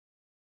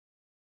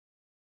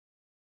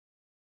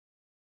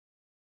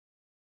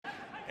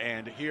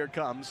And here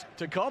comes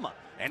Tacoma.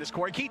 And it's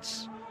Corey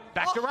Keats.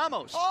 Back to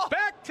Ramos.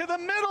 Back to the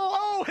middle.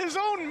 Oh, his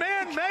own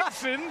man,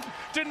 Megson,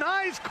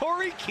 denies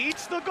Corey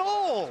Keats the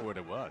goal. What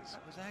it was.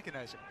 That was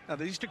agonizing. Now,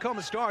 these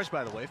Tacoma Stars,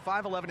 by the way,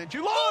 5'11" and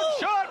 2. Long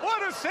shot.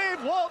 What a save,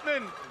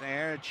 Waltman.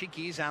 There,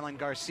 Chiquis, Alan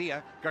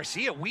Garcia.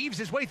 Garcia weaves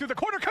his way through the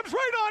corner, comes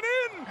right on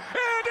in,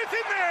 and it's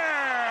in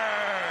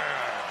there.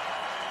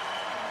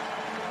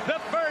 The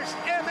first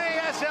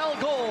MASL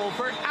goal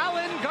for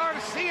Alan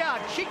Garcia.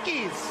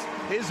 Chiquis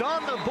is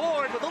on the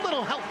board with a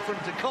little help from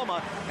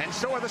Tacoma, and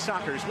so are the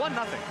Sockers.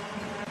 1-0.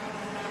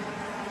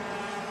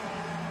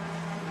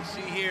 You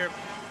see here,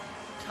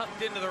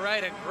 tucked into the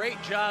right, a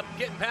great job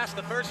getting past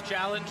the first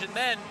challenge, and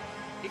then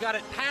he got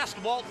it past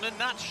Waltman,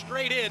 not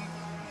straight in.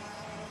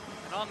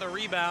 And on the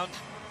rebound,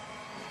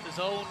 his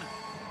own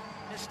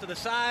miss to the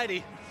side.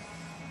 He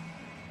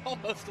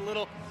almost a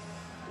little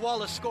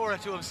Wallace scorer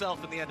to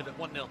himself in the end of it,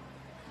 1-0.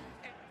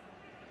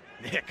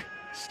 Nick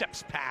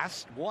steps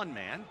past one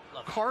man,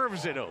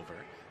 carves it over.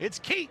 It's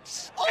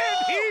Keats,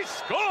 and he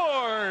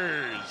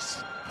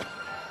scores!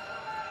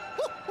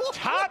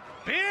 Top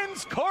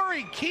bins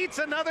Corey Keats,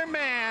 another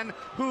man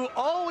who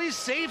always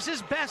saves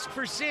his best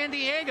for San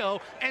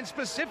Diego, and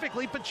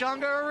specifically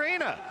Pechanga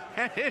Arena.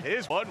 And it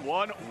is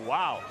 1-1.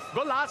 Wow.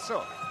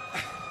 Golazo.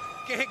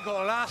 Que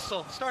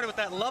golazo. Started with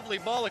that lovely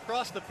ball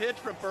across the pitch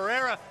from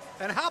Pereira.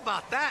 And how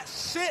about that?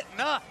 Sitting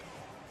up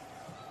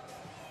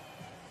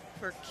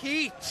for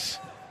Keats.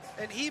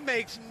 And he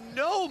makes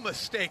no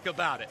mistake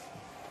about it.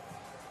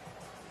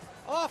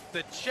 Off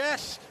the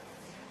chest,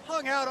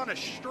 hung out on a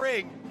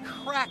string,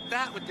 crack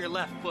that with your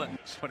left foot.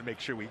 Just want to make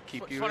sure we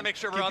keep you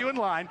in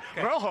line.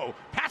 Okay. Rojo,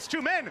 past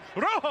two men.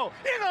 Rojo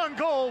in on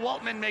goal.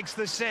 Waltman makes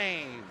the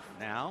save.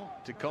 Now,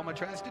 Tacoma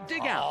tries to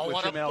dig out with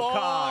Jamel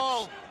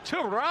Cox.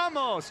 To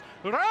Ramos.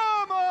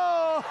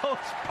 Ramos!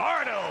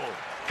 Pardo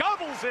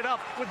gobbles it up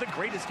with the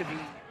greatest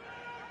convenience.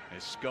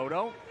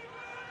 Escoto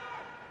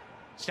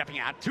stepping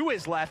out to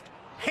his left.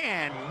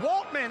 And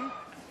Waltman.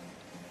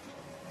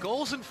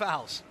 Goals and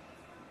fouls.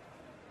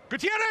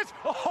 Gutierrez!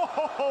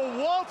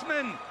 Oh,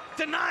 Waltman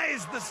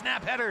denies the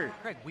snap header.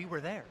 Greg, we were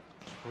there.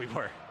 We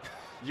were.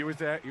 You were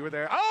there. You were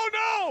there.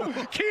 Oh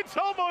no! Keats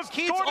almost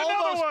scored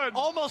another one.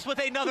 Almost with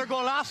another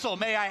golazo,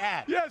 may I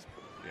add? Yes.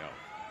 Yo,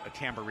 a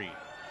tambourine.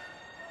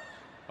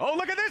 Oh,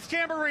 look at this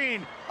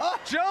tambourine.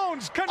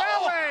 Jones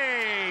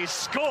Canale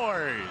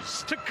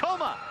scores.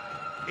 Tacoma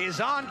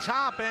is on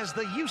top as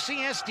the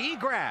UCSD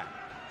grab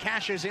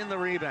cashes in the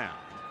rebound.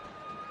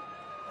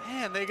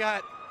 Man, they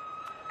got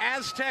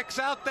Aztecs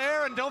out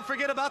there, and don't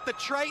forget about the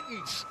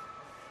Tritons.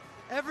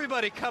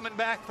 Everybody coming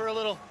back for a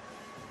little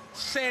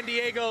San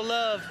Diego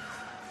love.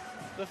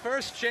 The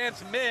first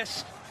chance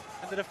missed,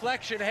 and the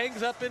deflection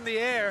hangs up in the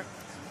air,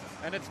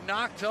 and it's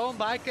knocked home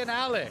by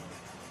Canale.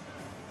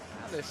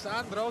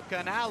 Alessandro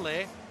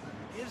Canale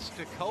gives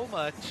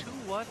Tacoma a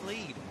 2-1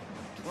 lead.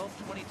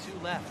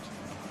 12:22 left.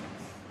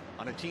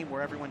 On a team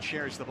where everyone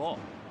shares the ball.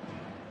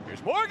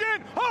 Here's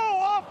Morgan. Oh,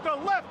 off the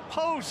left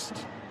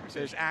post.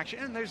 There's action,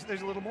 and there's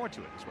a little more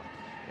to it as well.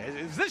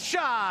 As this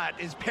shot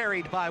is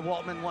parried by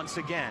Waltman once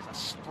again. A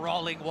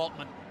sprawling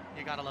Waltman.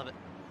 You gotta love it.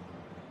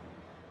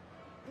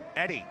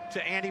 Eddie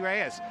to Andy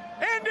Reyes.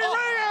 Andy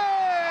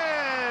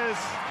Reyes!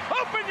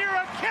 Open your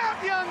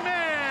account, young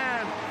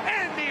man!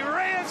 Andy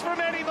Reyes from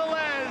Eddie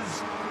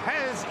Velez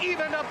has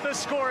evened up the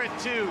score at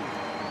 2.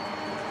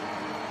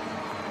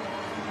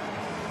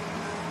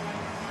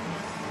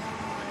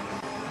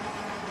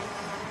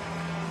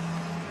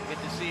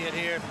 Get to see it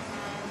here.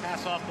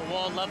 Pass off the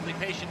wall, lovely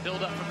patient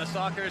build-up from the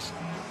Sockers.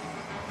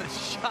 The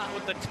shot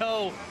with the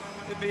toe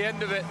at the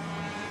end of it.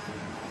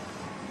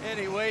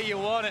 Any way you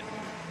want it.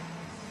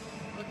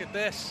 Look at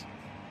this.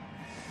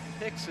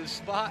 Picks his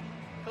spot,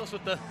 goes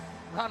with the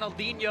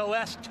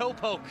Ronaldinho-esque toe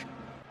poke.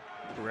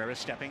 Pereira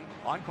stepping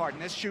on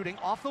Cardenas, shooting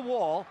off the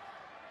wall.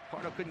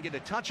 Pardo couldn't get a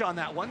touch on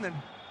that one. Then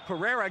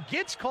Pereira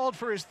gets called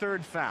for his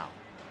third foul.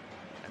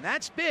 And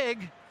that's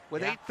big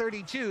with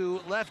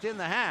 8:32 left in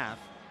the half.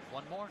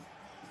 One more.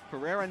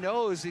 Pereira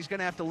knows he's going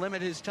to have to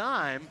limit his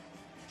time,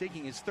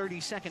 taking his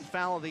 32nd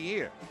foul of the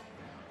year.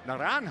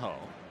 Naranjo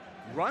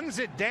runs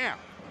it down,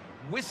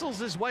 whistles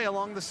his way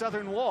along the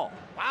southern wall.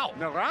 Wow.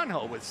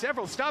 Naranjo with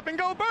several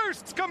stop-and-go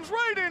bursts, comes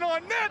right in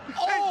on net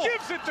and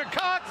gives it to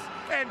Cox,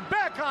 and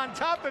back on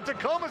top the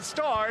Tacoma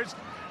Stars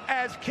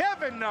as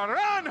Kevin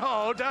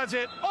Naranjo does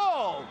it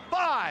all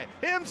by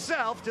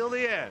himself till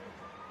the end.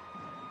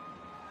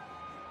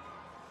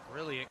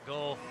 Brilliant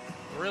goal.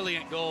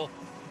 Brilliant goal.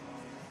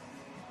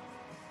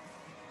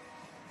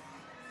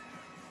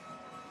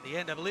 The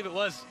end, I believe it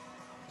was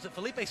it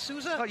Felipe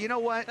Souza? Oh, you know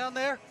what? Down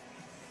there?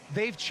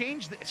 They've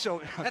changed,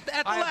 so at the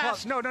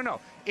last. No.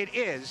 It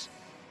is,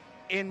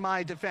 in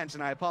my defense,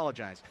 and I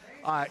apologize.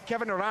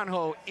 Kevin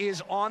Naranjo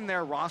is on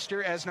their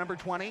roster as number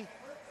 20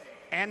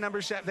 and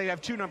number 7. They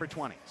have 2 number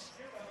 20s.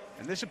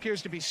 And this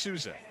appears to be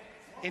Souza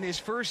in his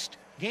first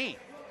game.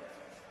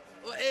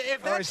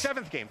 Or his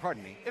 7th game,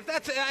 pardon me. If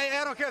that's,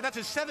 I don't care if that's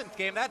his 7th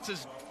game, that's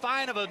as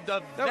fine of a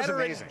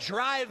veteran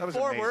drive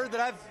forward that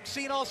I've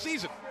seen all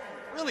season.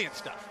 Brilliant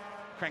stuff.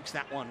 cranks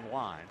that one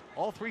wide.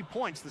 All 3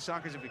 points the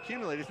Sockers have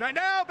accumulated tonight.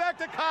 Now back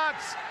to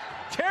Cox.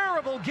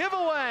 Terrible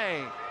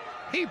giveaway.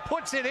 He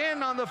puts it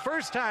in on the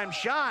first time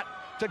shot.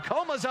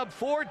 Tacoma's up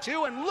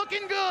 4-2 and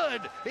looking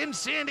good in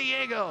San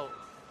Diego.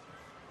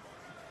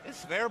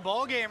 It's their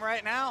ball game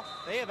right now.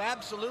 They have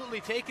absolutely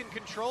taken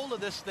control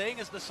of this thing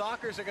as the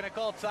Sockers are going to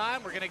call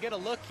time. We're going to get a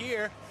look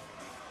here.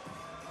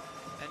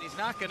 And he's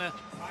not going to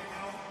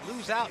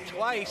lose out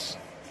twice.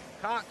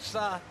 Cox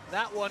saw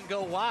that one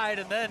go wide,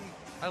 and then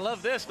I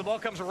love this. The ball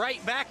comes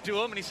right back to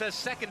him, and he says,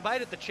 second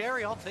bite at the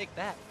cherry. I'll take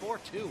that.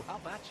 4-2. How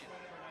about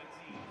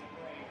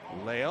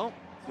you? Leo,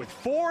 with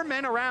 4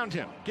 men around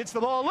him, gets the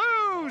ball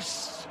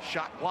loose.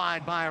 Shot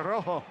wide by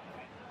Rojo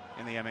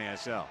in the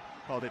MASL.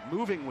 Called it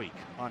moving week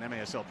on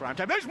MASL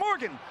Primetime. There's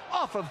Morgan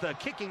off of the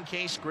Kicking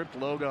K script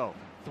logo.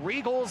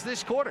 3 goals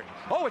this quarter.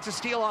 Oh, it's a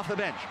steal off the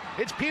bench.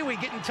 It's Pee Wee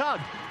getting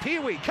tugged. Pee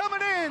Wee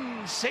coming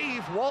in.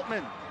 Save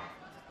Waltman.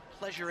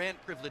 Pleasure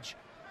and privilege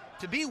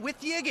to be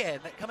with you again,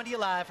 coming to you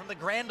live from the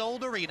Grand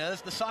Old Arena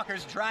as the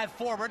Sockers drive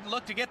forward and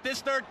look to get this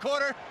third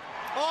quarter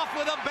off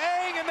with a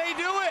bang, and they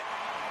do it.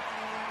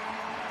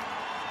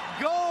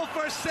 Goal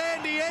for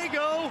San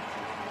Diego,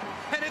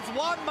 and it's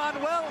Juan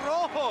Manuel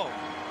Rojo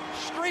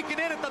streaking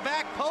in at the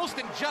back post,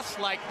 and just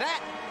like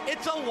that,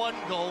 it's a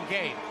 1-goal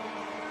game.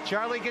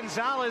 Charlie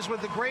Gonzalez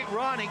with the great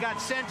run. He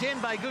got sent in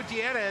by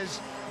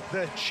Gutierrez.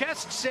 The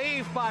chest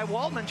save by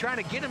Waltman trying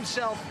to get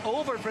himself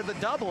over for the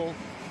double,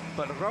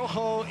 but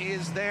Rojo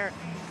is there.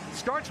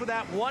 Starts with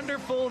that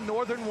wonderful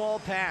northern wall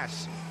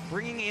pass,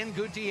 bringing in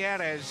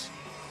Gutierrez.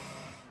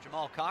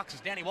 Jamal Cox as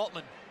Danny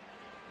Waltman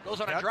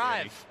goes on a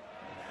drive. Danny.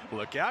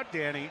 Look out,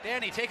 Danny.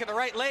 Danny taking the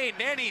right lane.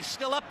 Danny's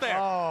still up there.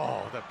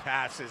 Oh, the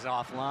pass is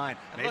offline.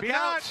 And maybe look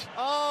not. Out.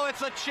 Oh,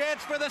 it's a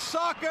chance for the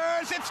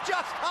Sockers. It's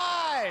just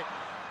high.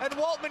 And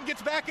Waltman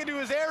gets back into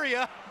his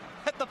area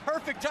at the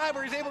perfect time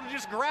where he's able to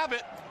just grab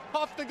it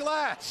off the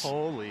glass.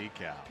 Holy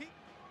cow.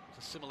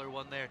 It's a similar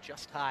one there,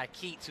 just high.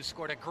 Keats, who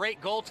scored a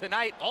great goal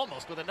tonight,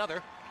 almost with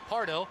another.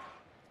 Pardo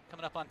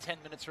coming up on 10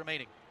 minutes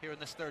remaining here in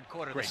this third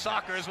quarter. Great the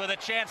Sockers with a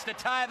chance to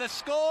tie the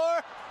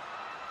score.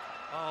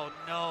 Oh,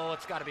 no,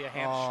 it's got to be a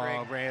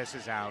hamstring. Oh, Reyes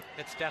is out.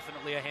 It's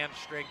definitely a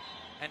hamstring.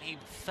 And he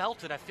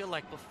felt it, I feel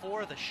like,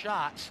 before the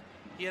shot.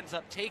 He ends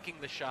up taking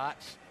the shot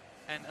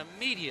and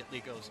immediately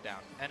goes down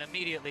and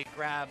immediately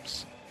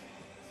grabs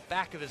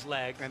back of his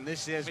leg. And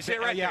this is... We see it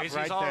right there. He's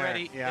right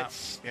already... there.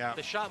 Yeah,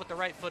 The shot with the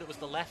right foot, it was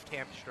the left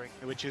hamstring.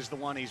 Which is the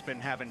one he's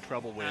been having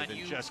trouble with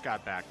and just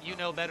got back. You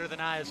know better than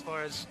I as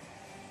far as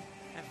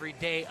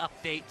everyday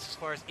updates, as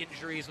far as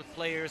injuries with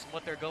players and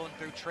what they're going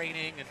through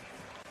training and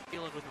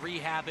dealing with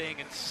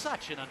rehabbing, and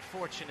such an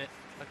unfortunate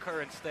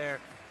occurrence there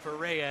for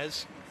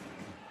Reyes.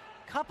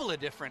 Couple of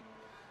different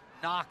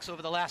knocks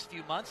over the last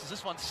few months. As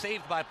this one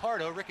saved by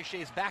Pardo,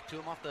 ricochets back to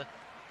him off the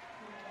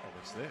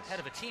what's this? head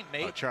of a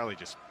teammate. Oh, Charlie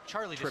just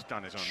tripped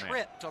on his own man.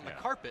 Tripped on the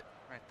carpet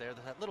right there.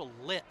 That little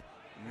lip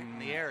in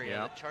the area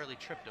that Charlie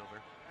tripped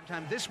over.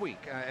 Time this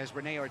week, as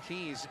Rene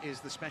Ortiz is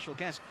the special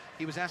guest,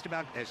 he was asked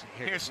about...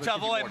 Here's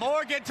Tavoy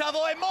Morgan.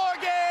 Tavoy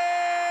Morgan!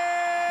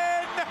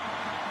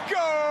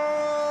 Goal!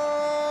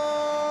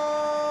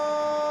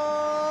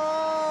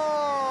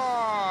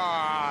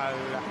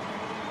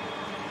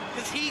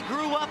 He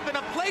grew up in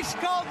a place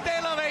called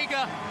De La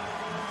Vega,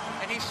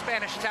 and he's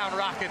Spanish Town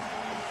rocking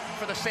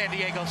for the San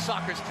Diego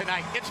Sockers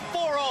tonight. It's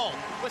 4-all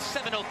with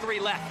 7:03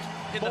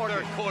 left in the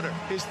third quarter.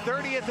 His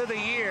 30th of the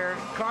year.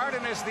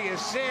 Cardenas the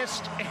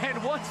assist,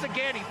 and once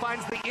again he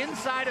finds the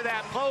inside of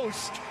that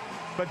post,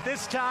 but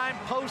this time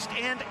post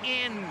and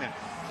in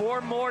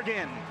for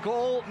Morgan.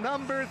 Goal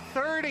number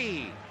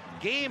 30.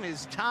 Game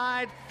is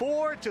tied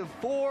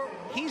 4-4.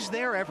 He's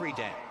there every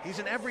day. He's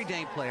an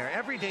everyday player,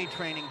 everyday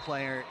training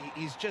player.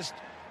 He's just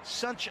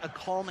such a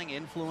calming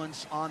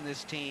influence on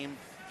this team.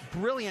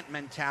 Brilliant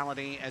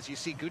mentality, as you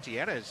see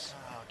Gutierrez.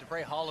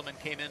 DeBray Holloman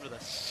came in with a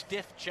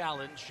stiff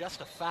challenge,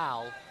 just a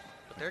foul,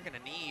 but they're going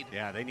to need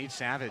they need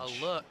Savage.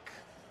 A look.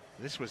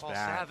 This was Paul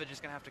bad. Savage is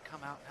going to have to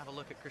come out and have a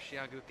look at Christian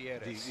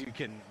Gutierrez. You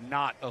can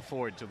not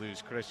afford to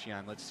lose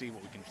Christian. Let's see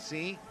what we can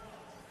see.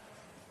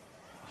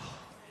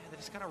 They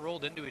just kind of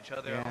rolled into each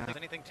other. I don't think there's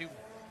anything too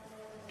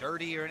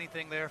dirty or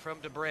anything there from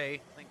DeBray. I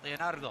think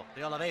Leonardo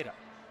de Oliveira.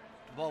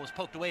 The ball was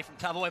poked away from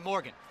Tavoy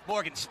Morgan.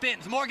 Morgan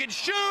spins. Morgan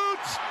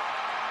shoots.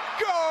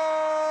 Goal!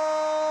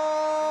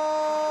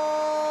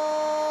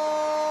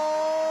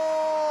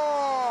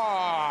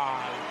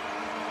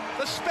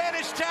 The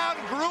Spanish Town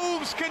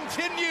grooves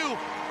continue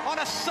on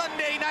a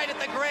Sunday night at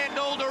the Grand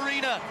Old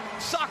Arena.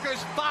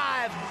 Sockers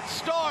 5,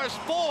 Stars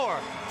 4.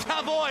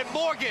 Tavoy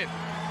Morgan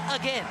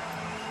again.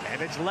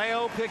 And it's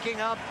Leo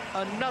picking up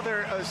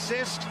another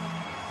assist.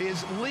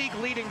 His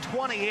league-leading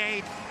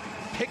 28,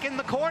 picking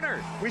the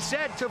corner. We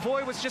said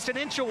Tavoy was just an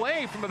inch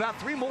away from about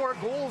 3 more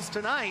goals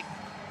tonight.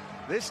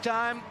 This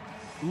time,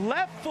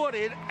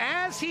 left-footed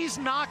as he's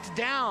knocked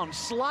down,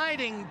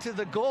 sliding to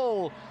the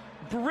goal.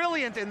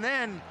 Brilliant, and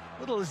then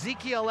little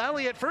Ezekiel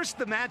Elliott. First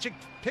the magic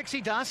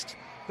pixie dust,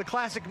 the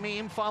classic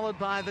meme, followed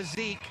by the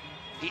Zeke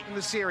eating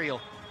the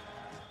cereal.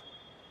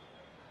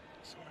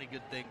 So many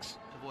good things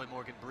Tavoy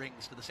Morgan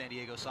brings to the San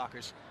Diego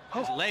Sockers.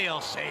 As Leo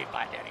saved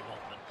by Danny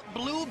Waltman.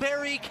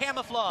 Blueberry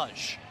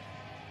camouflage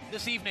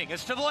this evening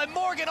as Tavoy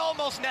Morgan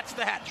almost nets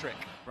the hat trick.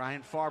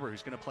 Brian Farber,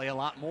 who's going to play a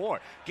lot more,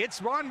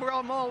 gets Juan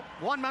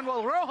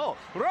Manuel Rojo.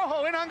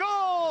 Rojo in on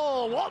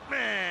goal.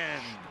 Waltman.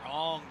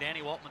 Strong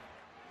Danny Waltman.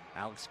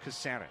 Alex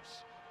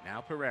Caceres.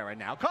 Now Pereira.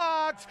 Now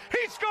Cox.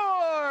 He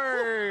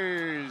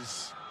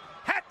scores.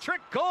 Hat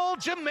trick goal,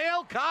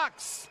 Jamel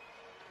Cox.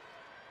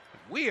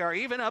 We are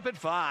even up at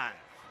 5.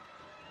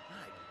 My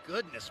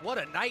goodness, what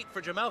a night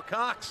for Jamel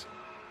Cox.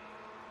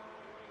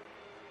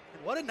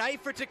 And what a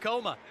night for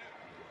Tacoma.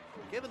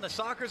 Giving the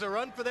Sockers a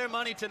run for their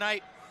money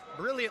tonight.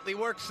 Brilliantly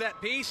worked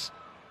set piece.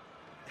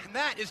 And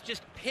that is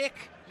just pick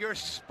your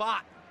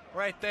spot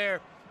right there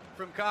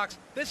from Cox.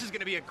 This is going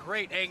to be a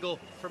great angle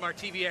from our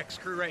TVX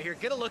crew right here.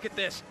 Get a look at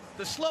this.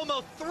 The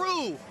slow-mo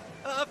through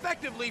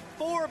effectively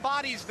 4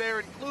 bodies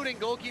there, including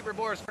goalkeeper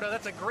Boris.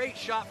 That's a great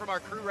shot from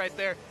our crew right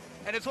there.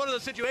 And it's one of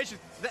those situations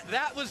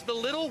that was the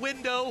little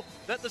window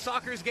that the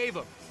Sockers gave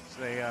them.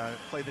 So they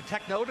play the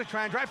techno to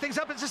try and drive things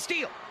up. It's a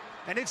steal.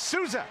 And it's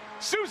Souza.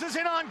 Souza's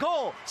in on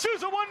goal.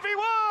 Souza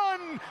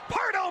 1v1.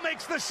 Pardo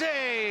makes the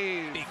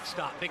save. Big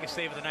stop. Biggest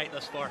save of the night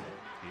thus far.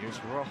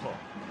 Here's Rojo.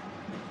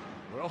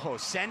 Rojo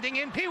sending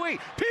in Pee-wee.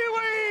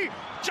 Pee-wee!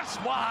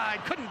 Just wide.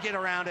 Couldn't get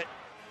around it.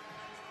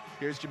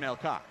 Here's Jamel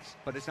Cox.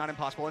 But it's not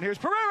impossible. And here's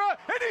Pereira.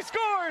 And he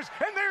scores.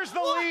 And there's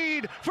the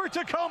lead for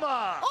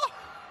Tacoma. Oh!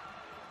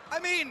 I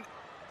mean,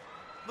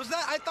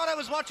 I thought I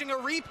was watching a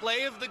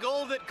replay of the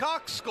goal that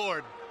Cox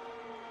scored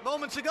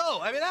moments ago.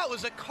 I mean, that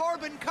was a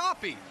carbon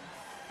copy.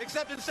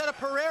 Except instead of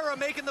Pereira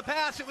making the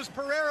pass, it was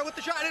Pereira with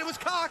the shot, and it was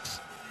Cox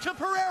to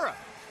Pereira.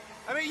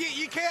 I mean,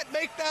 you can't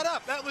make that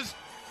up. That was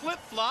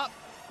flip-flop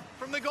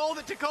from the goal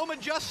that Tacoma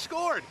just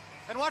scored.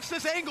 And watch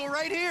this angle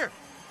right here.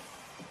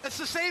 That's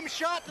the same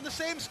shot to the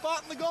same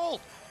spot in the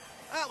goal.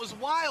 That was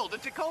wild,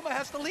 and Tacoma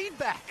has the lead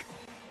back.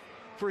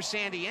 For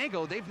San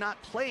Diego, they've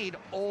not played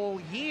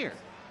all year.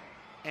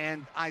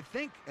 And I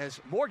think as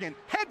Morgan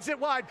heads it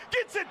wide,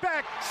 gets it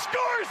back,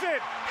 scores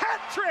it,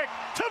 hat trick,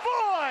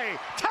 Tavoy,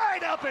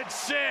 tied up at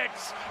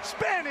 6.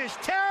 Spanish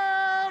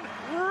Town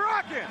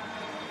rocking.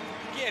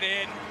 Get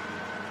in,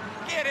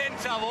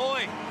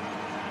 Tavoy.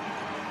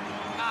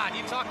 God,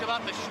 you talked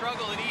about the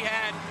struggle that he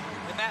had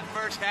in that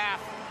first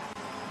half.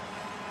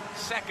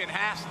 Second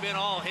half's been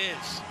all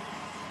his.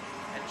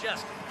 And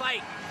just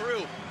fighting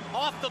through,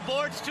 off the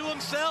boards to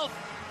himself.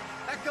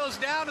 That goes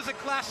down as a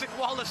classic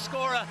Wallace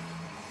scorer.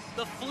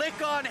 The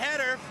flick-on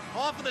header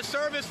off of the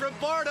service from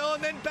Bardo,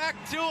 and then back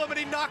to him, and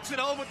he knocks it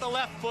home with the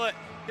left foot.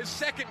 His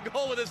second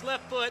goal with his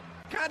left foot.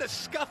 Kind of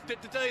scuffed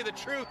it, to tell you the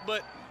truth,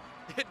 but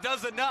it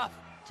does enough.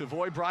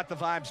 Tavoy brought the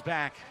vibes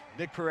back.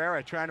 Nick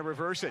Pereira trying to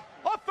reverse it.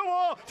 Off the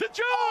wall to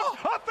Jones,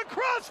 off the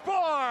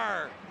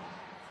crossbar.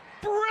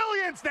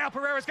 Brilliance! Now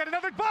Pereira's got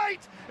another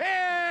bite,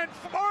 and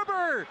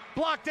Farber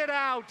blocked it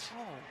out.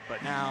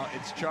 But now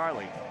it's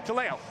Charlie to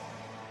Leo.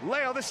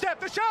 Leo, the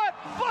step, the shot,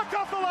 blocked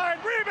off the line,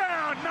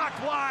 rebound,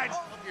 knocked wide.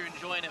 Hope you're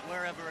enjoying it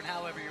wherever and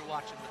however you're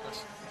watching with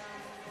us.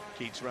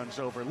 Keats runs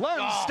over,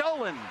 Lund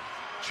stolen.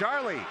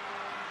 Charlie,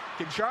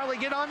 can Charlie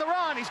get on the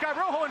run? He's got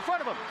Rojo in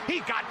front of him. He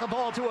got the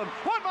ball to him.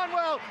 Juan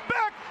Manuel,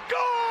 back, goal!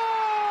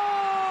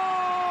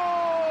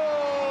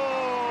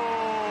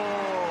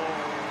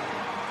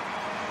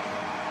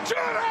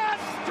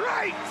 Churras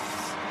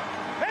strikes,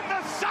 and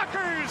the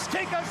Sockers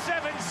take a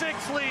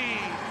 7-6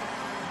 lead.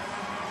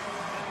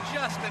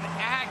 Just an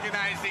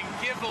agonizing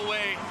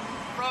giveaway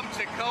from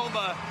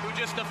Tacoma, who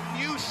just a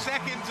few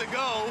seconds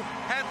ago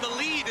had the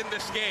lead in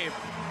this game.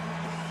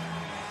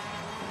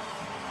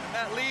 And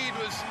that lead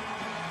was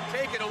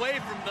taken away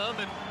from them,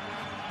 and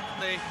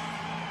they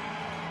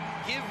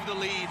give the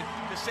lead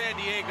to San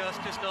Diego. It's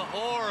just a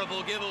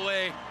horrible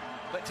giveaway,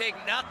 but take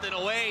nothing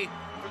away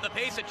from the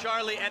pace of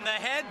Charlie, and the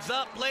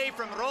heads-up play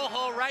from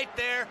Rojo right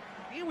there.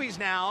 Pee-wee's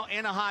now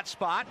in a hot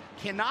spot,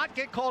 cannot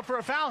get called for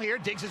a foul here,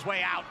 digs his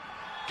way out.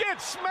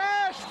 Gets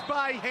smashed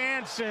by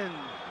Hansen.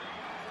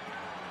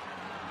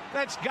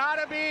 That's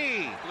gotta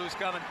be Blue's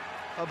coming.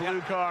 A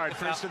blue card,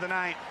 first of the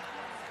night.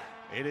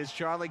 It is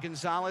Charlie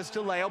Gonzalez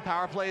to Leo.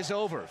 Power play is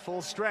over,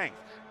 full strength.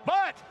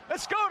 But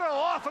Escoto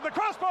off of the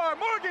crossbar.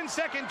 Morgan's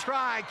second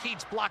try.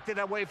 Keats blocked it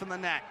away from the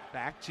net.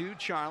 Back to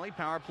Charlie.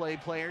 Power play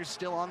players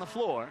still on the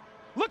floor.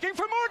 Looking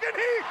for Morgan.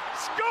 He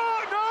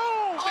scored.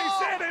 No, they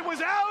said it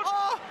was out.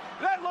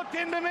 That looked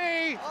into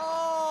me.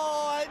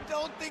 I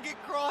don't think it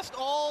crossed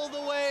all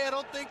the way. I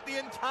don't think the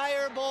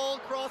entire ball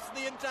crossed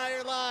the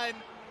entire line.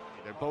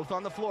 They're both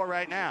on the floor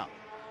right now.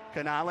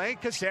 Canale,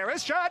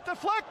 Caceres, shot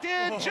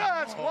deflected,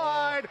 just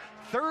wide.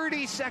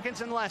 30 seconds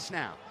and less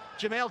now.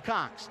 Jamel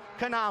Cox,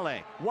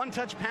 Canale,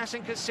 one-touch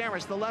passing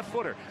Caceres, the left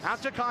footer.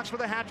 Out to Cox for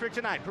the hat trick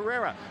tonight.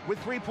 Pereira with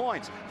 3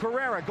 points.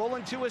 Pereira, goal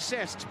and 2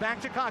 assists. Back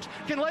to Cox.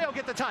 Can Leo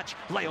get the touch?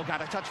 Leo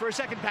got a touch for a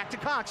second. Back to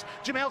Cox.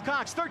 Jamel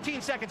Cox, 13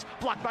 seconds.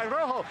 Blocked by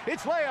Rojo.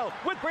 It's Leo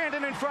with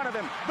Brandon in front of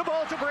him. The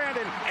ball to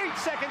Brandon. 8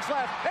 seconds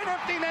left. An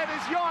empty net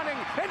is yawning.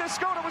 And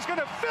Escoto was going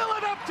to fill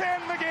it up to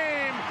end the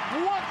game.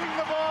 Wanting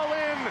the ball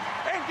in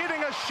and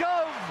getting a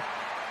shove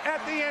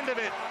at the end of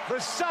it. The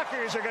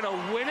Suckers are going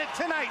to win it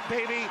tonight,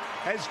 baby,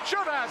 as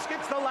Jonas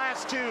gets the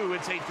last two.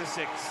 It's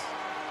 8-6.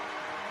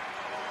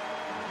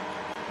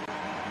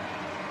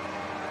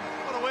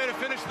 What a way to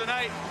finish the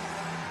night.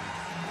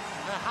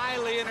 A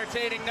highly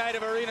entertaining night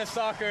of arena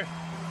soccer.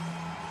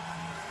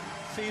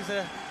 Sees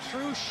a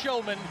true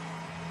showman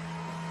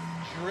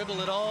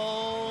dribble it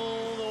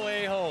all the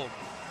way home.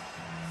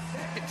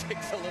 It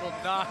takes a little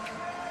knock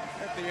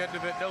at the end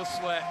of it, no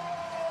sweat.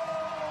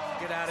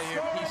 Get out of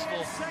here,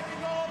 peaceful.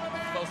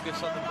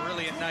 Focus on the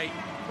brilliant night.